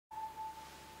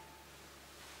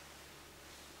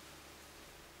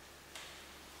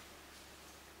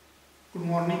Good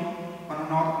morning, one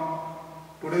and all.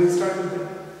 Today we start with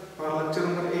our lecture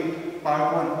number 8,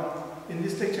 part 1. In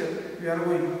this lecture, we are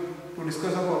going to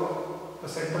discuss about the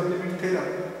central limit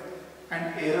theorem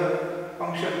and error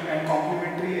function and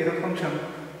complementary error function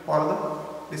for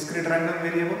the discrete random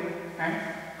variable and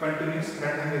continuous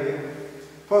random variable.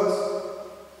 First,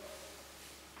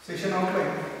 session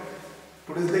outline.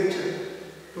 Today's lecture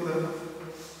to the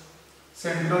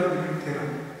central limit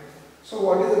theorem. So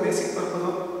what is the basic purpose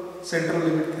of central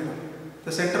limit theorem?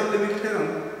 The central limit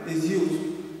theorem is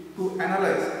used to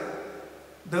analyze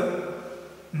the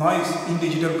noise in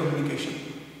digital communication.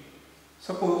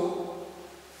 Suppose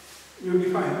you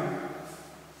define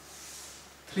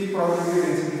three probability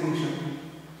density functions.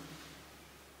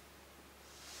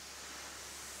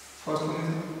 First one is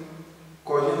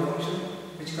Gaussian function,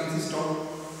 which consists of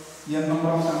n number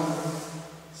of samples.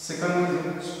 Second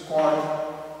one is squared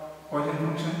Gaussian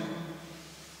function.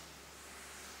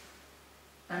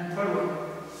 And third one,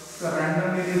 the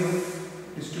random variable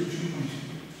distribution function.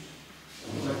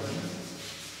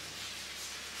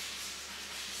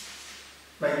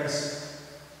 Like this.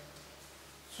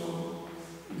 So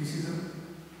this is a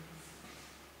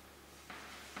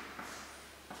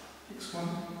x1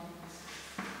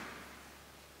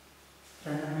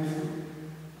 random variable.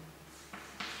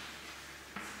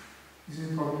 This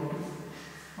is probability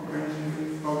of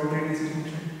probability density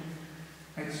function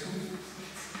x2,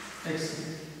 x3.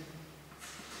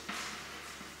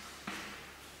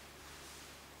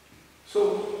 So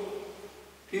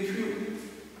if you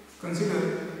consider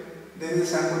there is a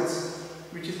samples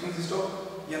which is consist of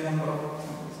n number of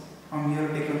samples from here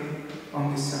taken from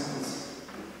these samples.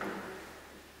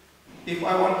 If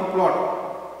I want to plot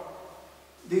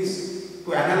this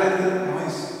to analyze the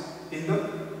noise in the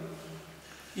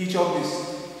each of these,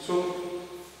 so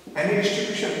any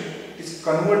distribution is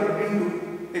converted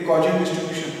into a Gaussian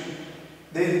distribution,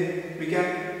 then we can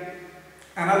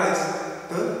analyze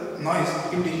the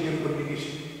noise in digital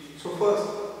communication. So first,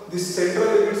 this central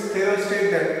limits theorem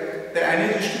states that the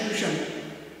any distribution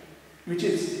which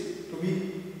is to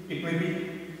be, it may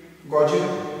be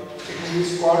Gaussian, it may be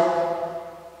squared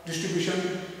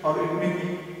distribution, or it may be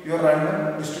your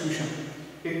random distribution.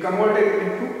 It converted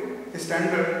into a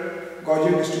standard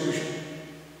Gaussian distribution.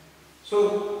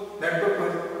 So that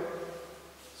purpose,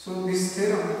 so this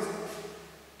theorem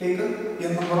taken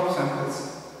n number of samples.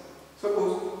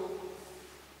 Suppose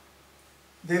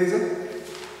there is a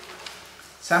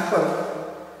sample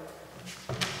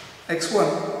x1,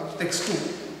 x2.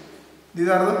 These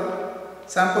are the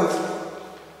samples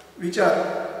which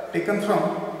are taken from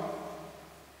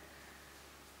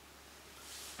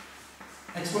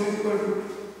x1 is equal to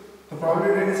the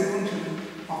probability density function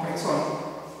of x1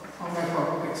 of f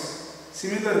of x.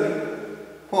 Similarly,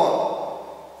 for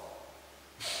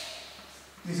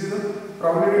this is the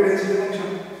probability density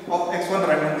function of x1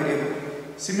 random variable.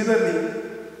 Similarly,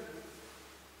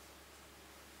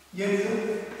 here is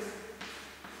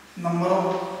the number of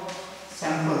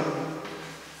samples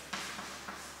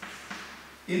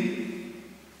in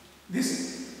this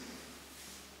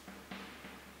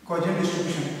Gaussian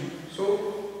distribution. So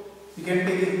we can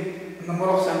take in number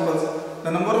of samples.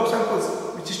 The number of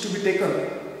samples which is to be taken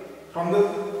from the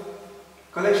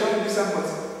collection of these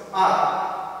samples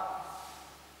are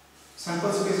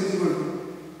sample space is equal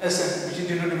to Sn, which is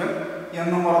denoted by n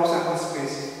number of sample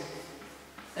space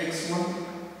x1,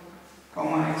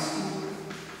 x2,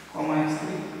 x3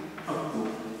 up to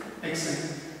xn.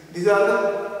 These are the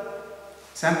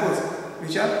samples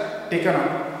which are taken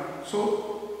out. So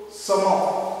sum of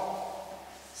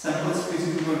sample space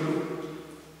is equal to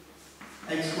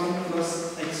x1 plus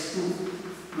x2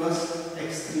 plus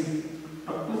x3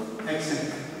 up to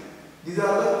xn. These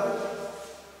are the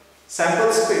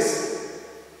sample space,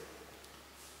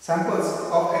 samples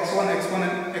of x1,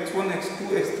 and x1, x2,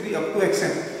 x3 up to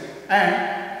xn, and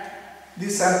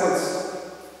these samples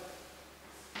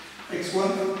x1,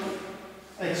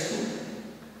 x2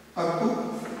 up to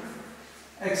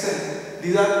xn,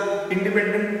 these are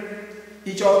independent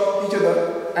each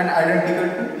other and identical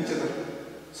to each other.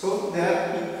 So they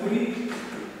are equally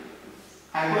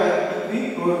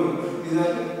probable. These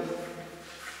are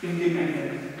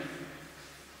independent.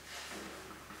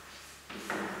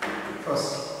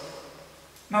 First,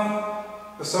 now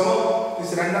the sum of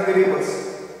these random variables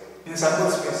in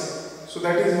sample space, so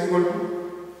that is equal to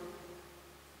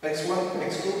x1,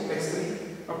 x2,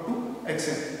 x3 up to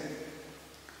xn.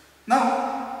 Now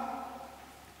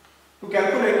to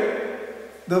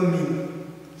calculate the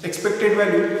mean expected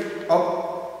value of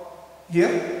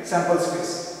here sample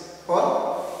space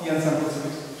for n sample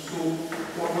space. So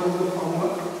what was the formula?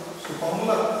 So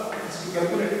formula is to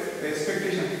calculate the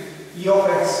expectation E of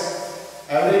x,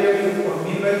 average value or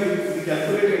mean value to be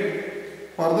calculated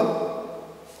for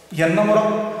the n number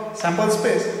of sample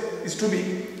space is to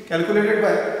be calculated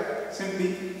by simply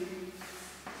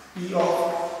E of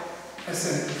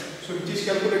Sn. So which is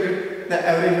calculated the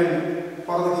average value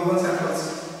for the given samples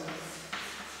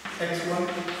x1,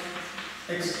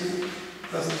 x2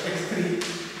 plus x3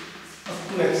 up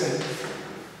to xn,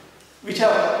 which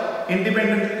have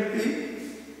independently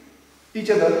each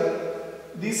other.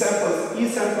 These samples,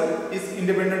 each sample is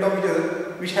independent of each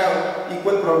other, which have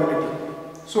equal probability.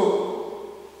 So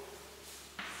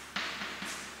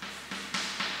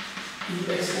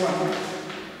ex1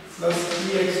 plus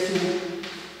ex2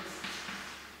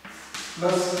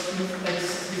 plus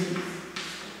ex3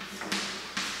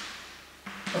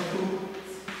 up to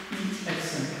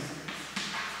exn.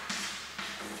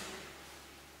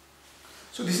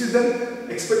 So this is the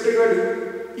expected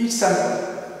value each sample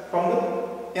from the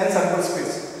n sample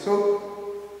space. So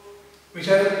which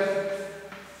are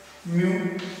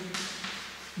mu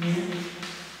 2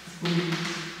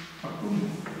 up to mu.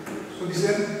 So this is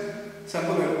a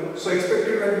sample value. So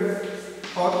expected value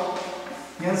for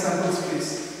n sample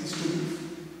space is to be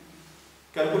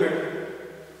calculated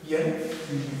n.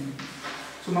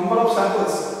 So number of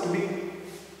samples to be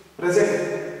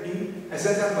present in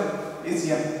Sn sample is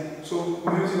n. So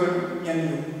mu is equal to n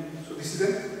u. So this is the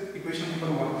equation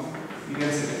number 1. We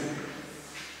can see that.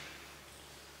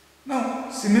 Now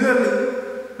similarly,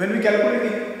 when we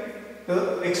calculate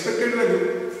the expected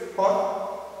value for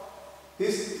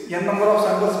this n number of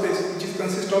sample space, which is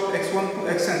consist of x1 to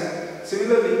xn,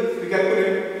 similarly we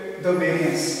calculate the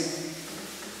variance.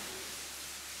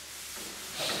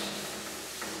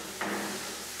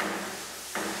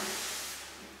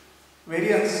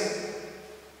 Variance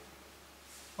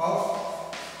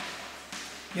of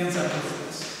n sample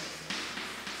space.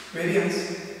 Variance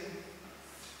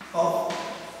of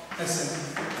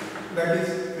Sn, that is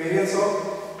variance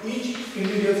of each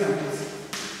individual samples.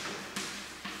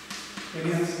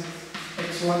 Variance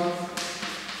x1,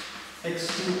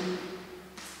 x2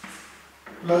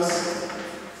 plus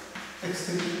x3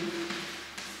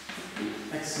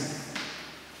 xn.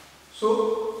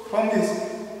 So from this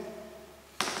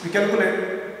we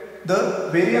calculate the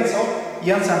variance of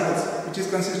n samples, which is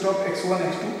consist of x1,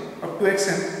 x2 up to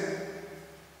xn.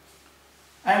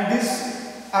 And these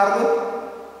are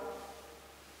the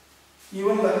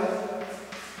given by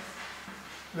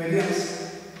variance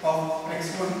of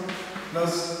x1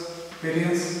 plus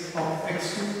variance of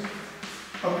x2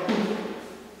 up to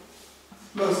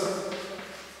plus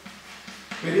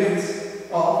variance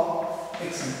of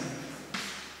xn.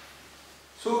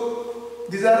 So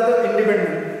these are the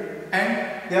independent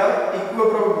and they are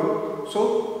equiprobable. So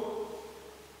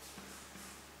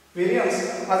variance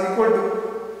is equal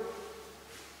to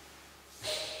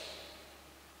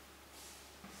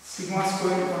sigma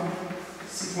square 1,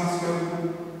 sigma square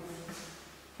 2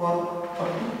 for up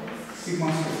to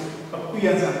sigma square up to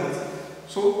n samples.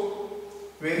 So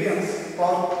variance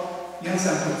for n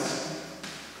samples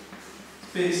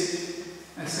space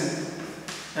Sn,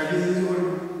 that is equal to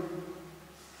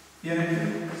n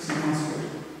into sigma square,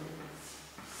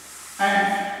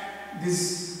 and these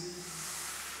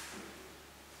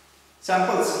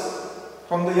samples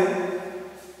from the n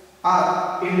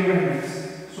are independent.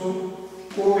 So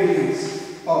covariance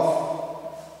of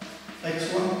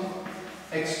x1,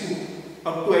 x2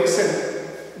 up to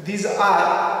xn, these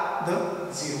are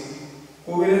the 0.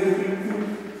 Covariance between two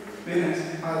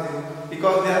variants are 0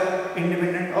 because they are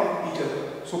independent of each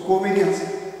other. So covariance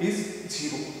is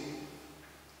 0.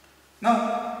 Now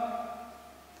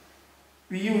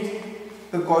we use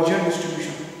the Gaussian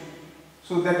distribution.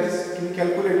 So that is to be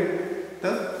calculated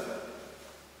the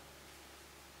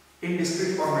in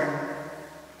discrete format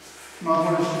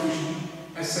normal distribution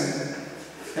Sn,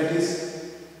 that is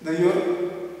the your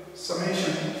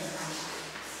summation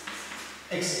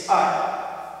xi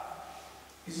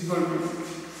is equal to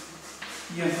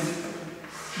n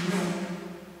mu,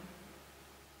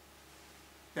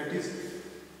 that is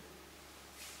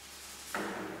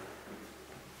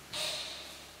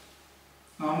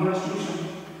normal distribution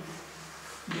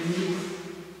mu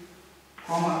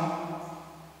comma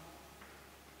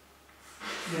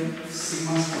n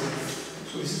sigma square.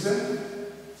 So this is the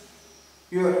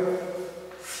your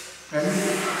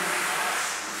value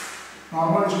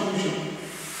normal distribution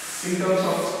in terms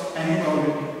of any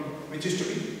probability which is to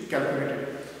be calculated.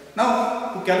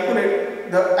 Now to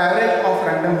calculate the average of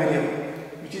random variable,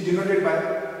 which is denoted by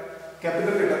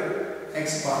capital letter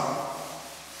x bar.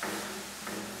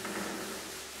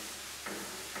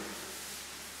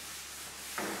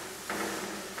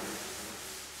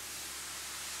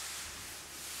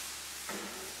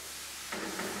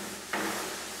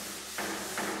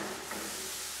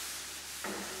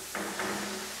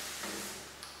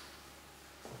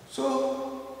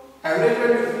 So average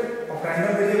value of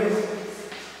random variable,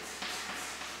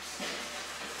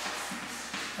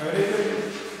 average value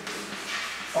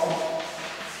of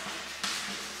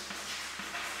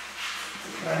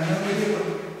random variable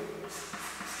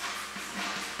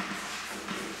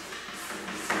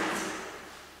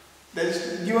that is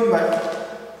given by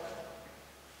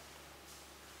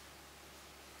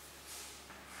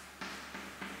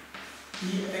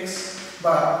x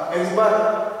bar. X bar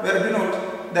where denote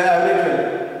the average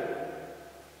value,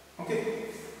 okay,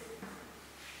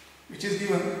 which is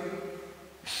given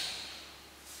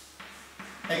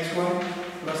x1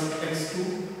 plus x2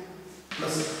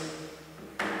 plus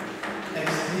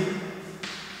x3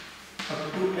 up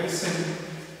to xn.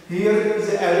 Here is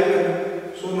the average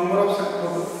value. So number of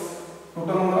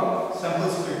total number of sample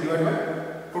space divided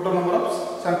by total number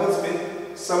of sample space.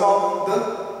 Sum of the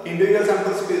individual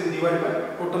sample space divided by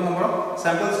total number of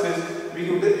sample space, we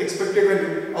give the expected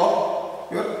value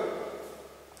of your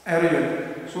average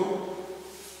value. So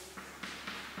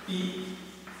E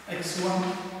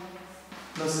x1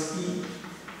 plus E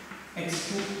x2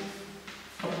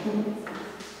 up to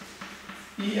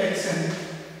E xn.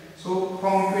 So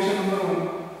from equation number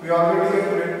 1 we already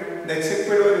calculated the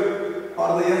expected value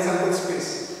or the n sample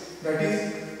space, that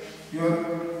is your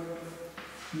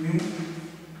mu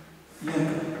n,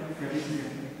 that is n.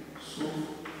 So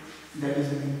that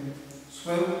is mu.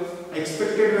 So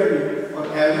expected value or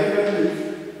average value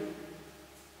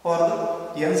for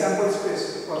the n sample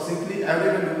space or simply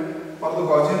average value for the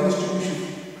Gaussian distribution,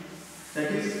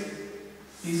 that is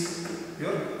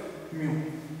your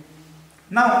mu.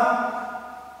 Now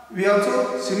we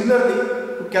also similarly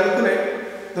to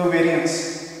calculate the variance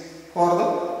for the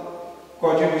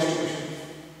Gaussian distribution.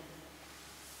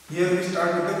 Here we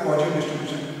start with the Gaussian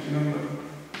distribution. Remember,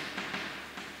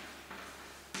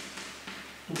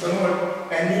 to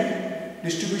convert any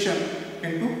distribution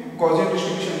into Gaussian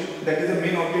distribution, that is the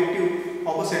main objective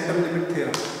of a central limit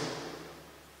theorem.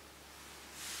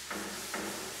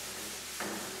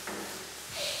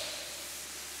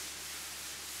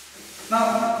 Now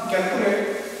to calculate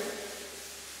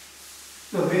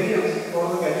the variance for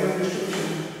the Gaussian distribution,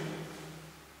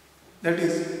 that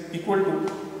is equal to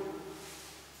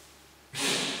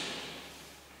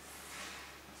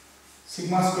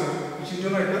sigma square, which is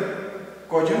known as the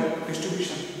Gaussian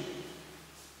distribution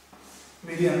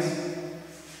variance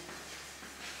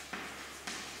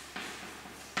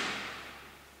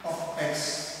of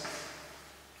x,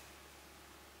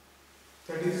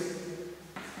 that is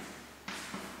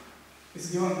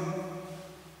given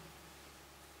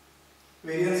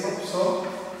variance of some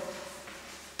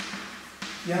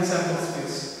n sample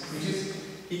space, which is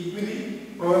equally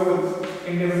probable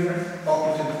independent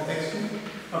of each other, x2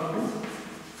 up to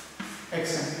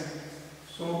xn.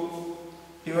 So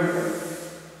divided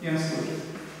by n square.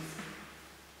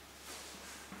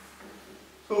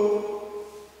 So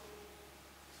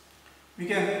we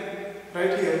can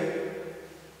write here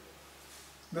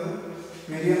the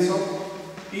variance of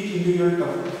each individual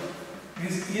term,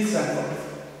 means each sample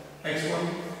x1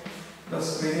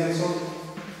 plus variance of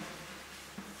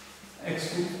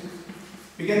x2.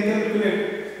 We can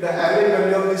calculate the average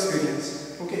value of this variance.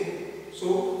 Okay,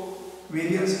 so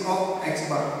variance of x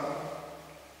bar.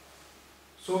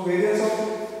 So variance of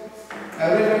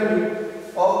average value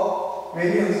of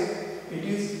variance, it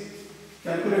is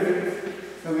calculated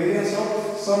the variance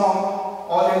of sum of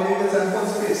all individual sample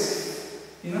space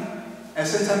in a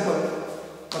SN sample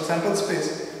or sample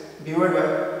space divided by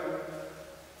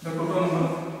the total number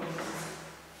of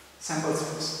sample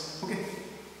space. Okay,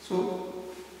 so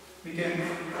we can,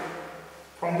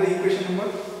 from the equation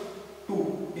number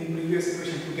 2 in previous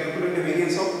equation, to calculate the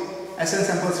variance of SN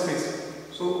sample space.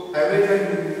 So average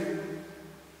value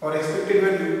or expected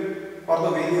value or the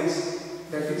variance,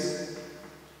 that is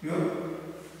your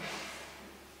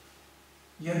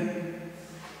n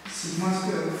sigma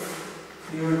square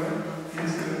divided by n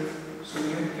square. So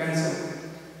we can cancel.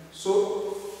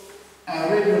 So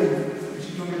average value, which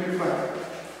is denoted by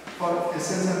for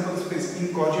SN sample space in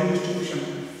Gaussian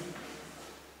distribution,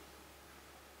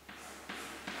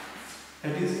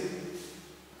 that is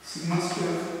sigma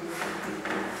square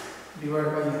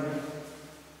divided by n.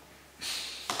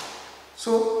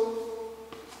 So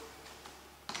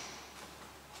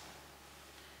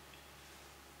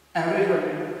average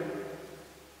value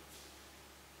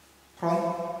from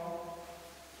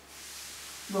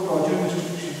the Gaussian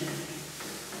distribution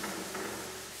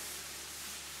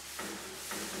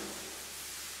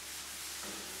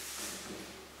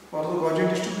for the Gaussian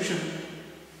distribution,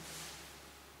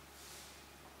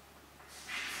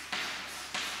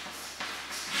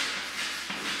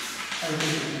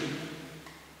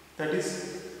 that is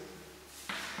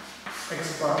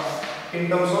x bar in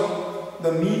terms of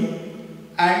the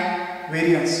mean and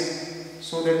variance.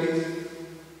 So that is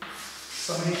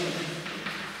summation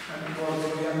and for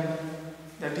n,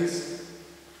 that is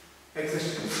x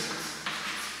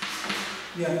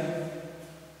n,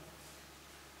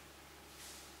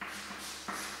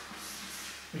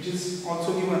 which is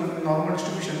also given normal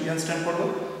distribution. N stand for the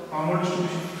normal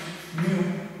distribution, mu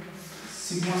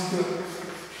sigma square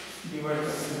divided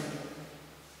by n.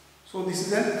 So this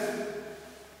is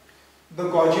the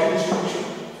Gaussian distribution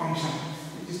function,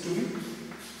 which is to be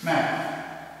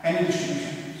map any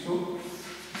distribution. So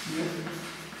here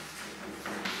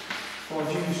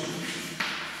Gaussian distribution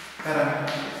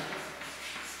parameter.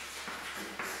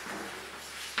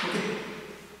 Okay.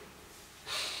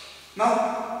 Now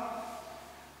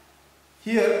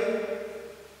here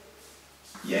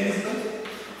n is the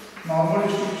normal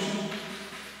distribution,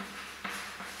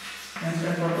 n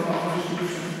stands for the normal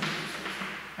distribution,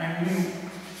 and mu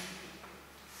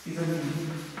is a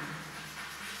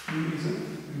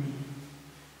mean,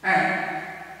 and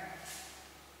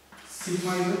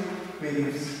sigma is a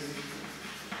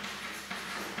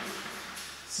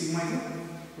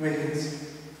variance.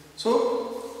 So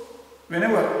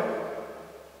whenever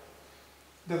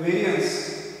the variance,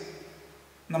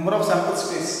 number of sample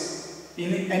space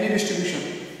in any distribution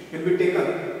will be taken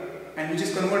and which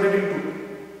is converted into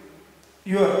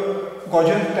your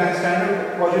Gaussian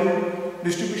standard Gaussian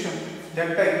distribution,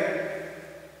 that time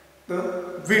the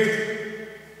width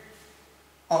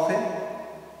of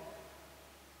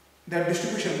that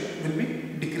distribution will be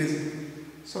decreasing.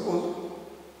 Suppose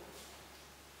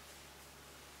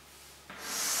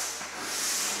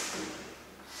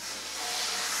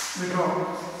we draw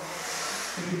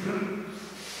a different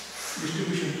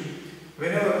distribution.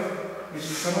 Whenever we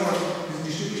convert this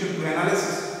distribution to analysis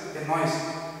the noise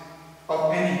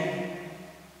of any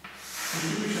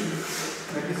distribution,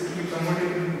 that is to be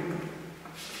converted into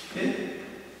a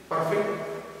perfect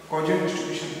Gaussian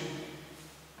distribution.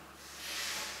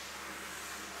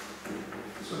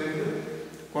 So that is the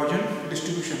Gaussian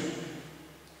distribution,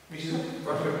 which is a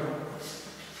perfect one.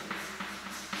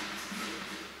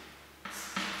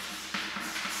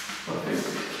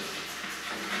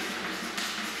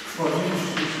 Gaussian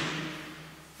distribution,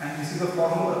 and this is the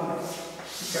formula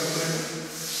to calculate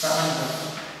parameter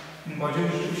in Gaussian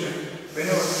distribution.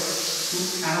 Whenever to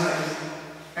analyze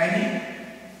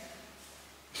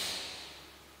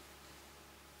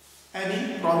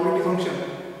any probability function,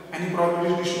 any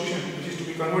probability distribution which is to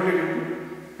be converted into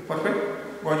a perfect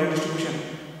Gaussian distribution,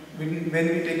 when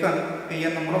we taken a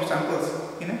n number of samples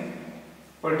in a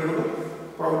particular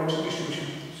probability distribution.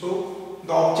 So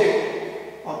the object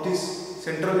of this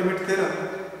central limit theorem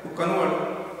to convert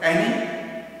any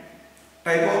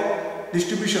type of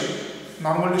distribution,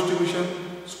 normal distribution,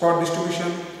 square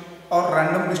distribution or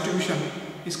random distribution,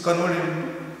 is converted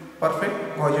into perfect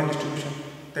Gaussian distribution.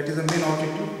 That is the main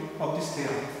objective of this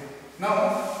theorem. Now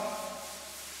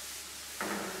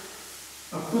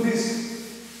up to this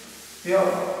we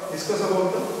have discussed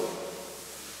about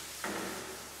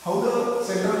how the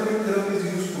central limit theorem is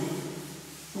useful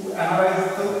to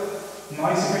analyze the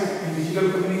noise effect in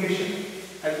digital communication,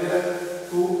 as well as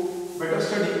to better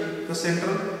study the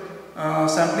central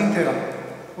sampling theorem.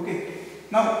 Okay.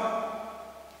 Now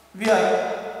we are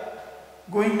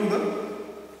going to the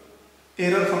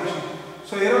error function.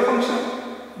 So error function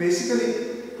basically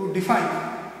to define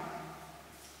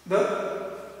the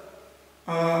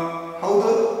how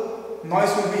the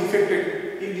noise will be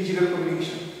affected in digital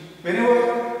communication.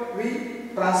 Whenever we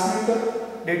transmit the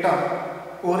data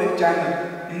over a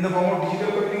channel in the form of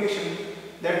digital communication,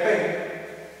 that time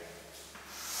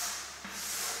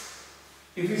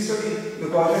if we study the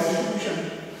Gaussian distribution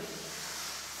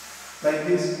like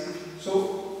this, so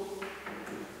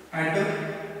at the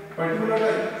particular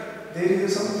time there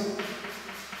is some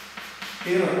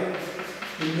error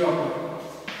will be occurred,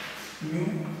 mu,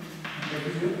 and that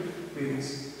is the variance.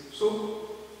 So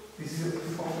this is the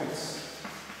f of x.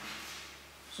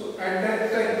 So at that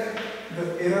time the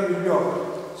error will be occurred.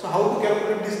 So how to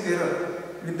calculate this error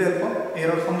with the help of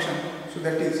error function? So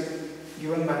that is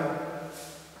given by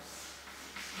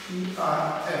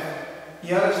ERF.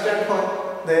 ERF stands for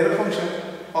the error function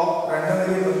of random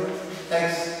variable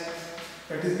x,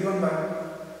 that is given by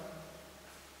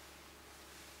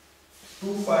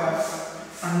 2 pi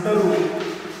under root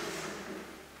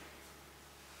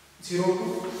 0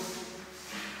 to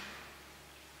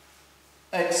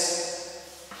x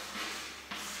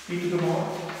e to the power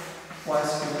y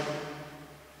square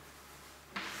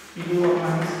e to the power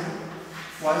minus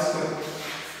y square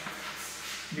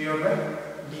divided by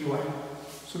dy.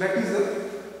 So that is the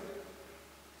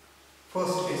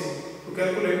First case, to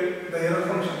calculate the error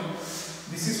function,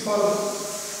 this is for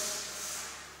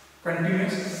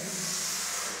continuous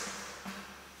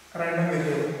random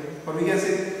variable, or we can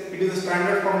say it is a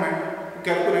standard format to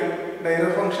calculate the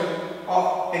error function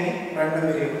of any random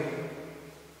variable.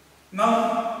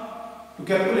 Now, to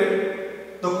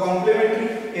calculate the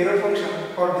complementary error function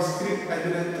for discrete as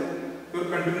well as your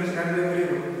continuous random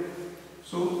variable.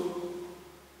 So,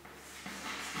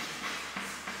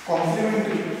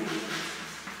 complementary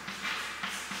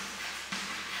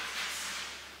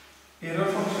error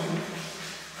function,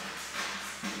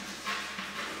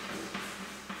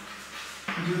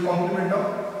 which is the complement of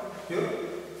your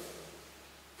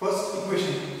first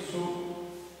equation. So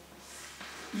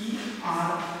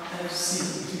erfc,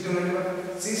 which is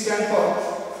the C stands for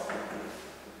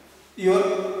your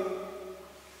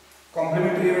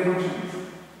complementary error function,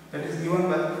 that is given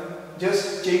by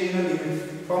just changing the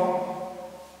limit from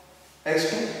x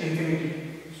to infinity.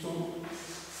 So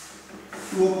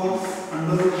 2 upon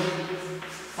under root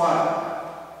pi,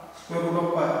 square root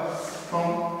of pi, from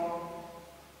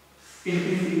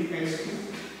infinity x to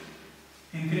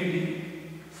infinity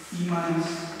e minus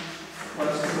y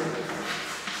square.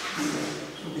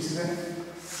 So this is a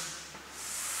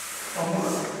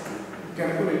formula to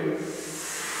calculate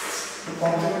the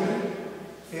complementary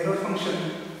error function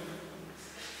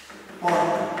for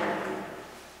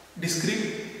discrete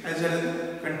as well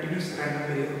as continuous random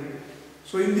variable.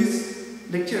 So in this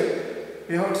lecture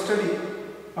we have studied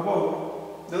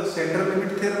about the central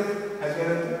limit theorem as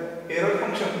well as the error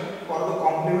function for the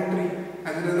complementary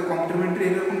as well as the complementary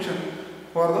error function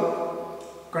for the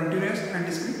continuous and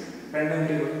discrete random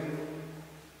variable.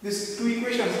 These two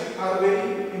equations are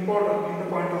very important in the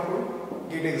point of view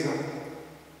GATE exam.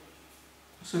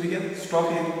 So we can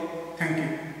stop here. Thank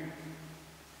you.